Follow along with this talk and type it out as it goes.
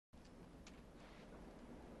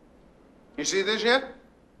You see this yet?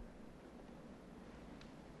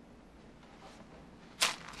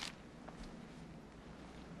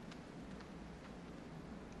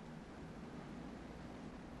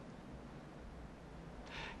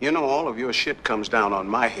 You know, all of your shit comes down on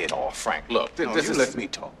my head. Oh, Frank, look, No, you let me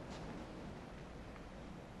talk.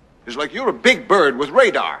 It's like you're a big bird with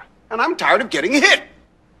radar, and I'm tired of getting hit.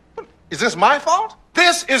 Is this my fault?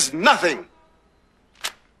 This is nothing.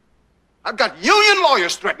 I've got union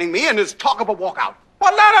lawyers threatening me, and there's talk of a walkout.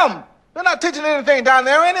 Well, let them. They're not teaching anything down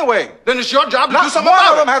there anyway. Then it's your job to do something about it. Not one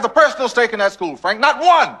about of them has a personal stake in that school, Frank. Not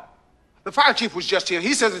one. The fire chief was just here.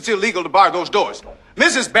 He says it's illegal to bar those doors.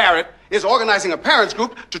 Mrs. Barrett is organizing a parents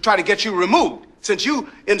group to try to get you removed, since you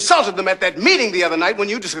insulted them at that meeting the other night when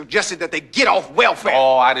you suggested that they get off welfare.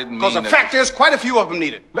 Oh, I didn't mean Because the fact is, quite a few of them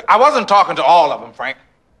need it. Look, I wasn't talking to all of them, Frank.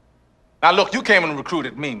 Now, look, you came and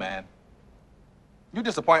recruited me, man. You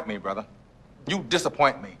disappoint me, brother. You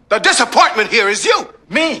disappoint me. The disappointment here is you.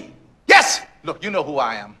 Me? Yes. Look, you know who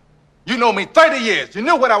I am. You know me 30 years. You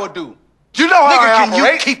knew what I would do. You know how Nigga, I can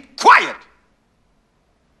operate. you keep quiet?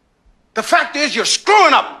 The fact is, you're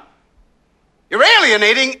screwing up. You're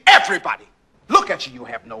alienating everybody. Look at you. You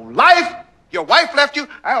have no life. Your wife left you.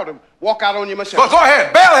 I ought to walk out on you myself. Go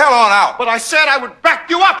ahead. Bail hell on out. But I said I would back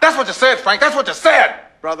you up. That's what you said, Frank. That's what you said.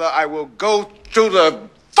 Brother, I will go through the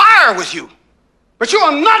fire with you. But you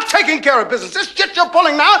are not taking care of business. This shit you're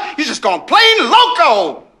pulling now, you're just going plain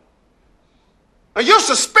loco. Now, you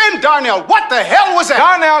suspend Darnell. What the hell was that?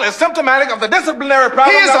 Darnell is symptomatic of the disciplinary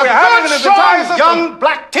problem He is that we're having in a this entire good, system. young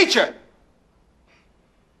black teacher.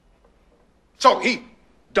 So he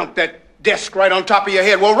dumped that desk right on top of your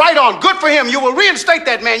head. Well, right on. Good for him. You will reinstate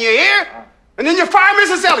that man, you hear? And then you fire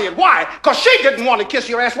Mrs. Elliott. Why? Because she didn't want to kiss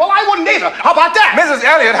your ass. Well, I wouldn't either. How about that? Mrs.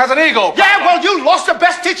 Elliott has an ego. Yeah, well, you lost the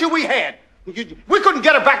best teacher we had. We couldn't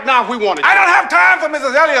get her back now if we wanted to. I don't have time for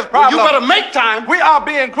Mrs. Elliott's problem. Well, you better make time. We are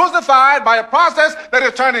being crucified by a process that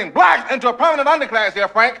is turning blacks into a permanent underclass here,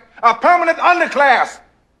 Frank. A permanent underclass.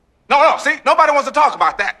 No, see, nobody wants to talk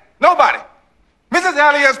about that. Nobody. Mrs.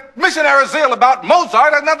 Elliott's missionary zeal about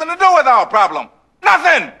Mozart has nothing to do with our problem.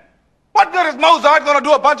 Nothing. What good is Mozart going to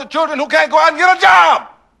do a bunch of children who can't go out and get a job?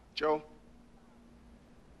 Joe,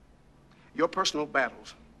 your personal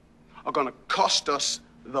battles are going to cost us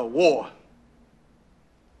the war.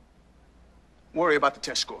 Worry about the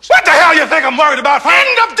test scores. What the hell you think I'm worried about, Frank?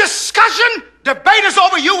 End of discussion. Debate is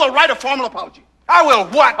over. You will write a formal apology. I will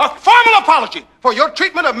what? A formal apology for your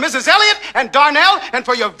treatment of Mrs. Elliott and Darnell and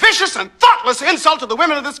for your vicious and thoughtless insult to the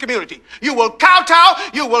women of this community. You will kowtow.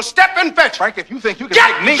 You will step and fetch. Frank, if you think you can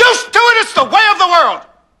Get make me... used to it. It's the way of the world.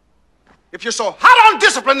 If you're so hot on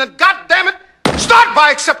discipline, then goddammit, start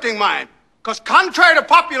by accepting mine. Because contrary to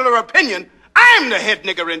popular opinion, I'm the head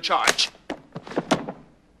nigger in charge.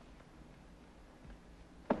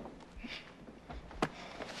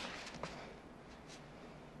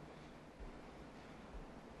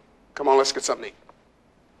 Come on, let's get something to eat.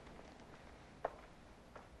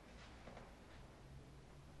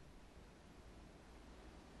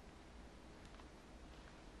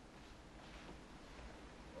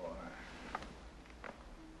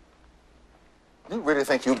 You really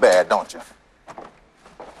think you bad, don't you?